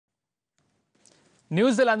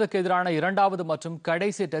நியூசிலாந்துக்கு எதிரான இரண்டாவது மற்றும்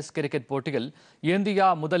கடைசி டெஸ்ட் கிரிக்கெட் போட்டியில் இந்தியா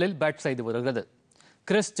முதலில் பேட் செய்து வருகிறது.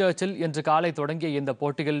 கிறிஸ் சர்ச்சில் இன்று காலை தொடங்கிய இந்த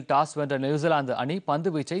போட்டியில் டாஸ் வென்ற நியூசிலாந்து அணி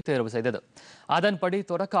பந்துவீச்சை தேர்வு செய்தது. அதன்படி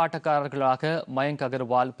தொடக்க ஆட்டக்காரர்களாக மயங்க்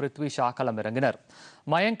அகர்வால், பிருத்வி ஷா களமிறங்கினர்.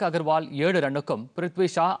 மயங்க் அகர்வால் 7 ரன்னுக்கும் பிருத்வி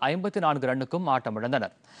ஷா 54 ரன்னுக்கும்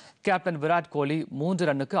ஆட்டமிழந்தனர். கேப்டன் விராட் கோலி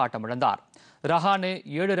 3 ரன்னுக்கு ஆட்டமிழந்தார். ரஹானே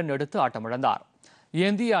 7 ரன் எடுத்து ஆட்டமிழந்தார்.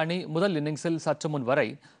 இந்திய அணி முதல் இன்னிங்ஸில் சற்று முன் வரை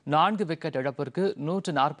 4 விக்கெட் இழப்பிற்கு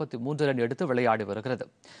 143 ரன் எடுத்து விளையாடி வருகிறது.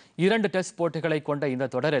 2 டெஸ்ட் போட்டிகளை கொண்ட இந்த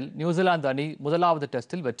தொடரில் நியூசிலாந்து அணி முதலாவது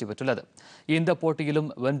டெஸ்டில் வெற்றி பெற்றுள்ளது. இந்த போட்டியிலும்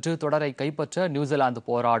வென்று தொடரை கைப்பற்ற நியூசிலாந்து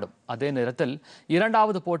போராடும். அதே நேரத்தில்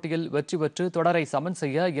இரண்டாவது போட்டியில் வெற்றி பெற்று தொடரை சமன்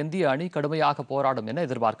செய்ய இந்திய அணி கடுமையாக போராடும் என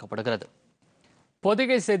எதிர்பார்க்கப்படுகிறது.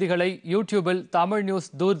 பொதிகை செய்திகளை யூடியூபில் தமிழ் நியூஸ்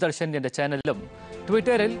தூர்தர்ஷன் என்ற சேனலிலும்,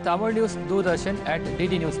 ட்விட்டரில் Tamil news Doordarshan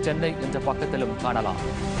 @DD News Chennai என்ற பக்கத்திலும் காணலாம்.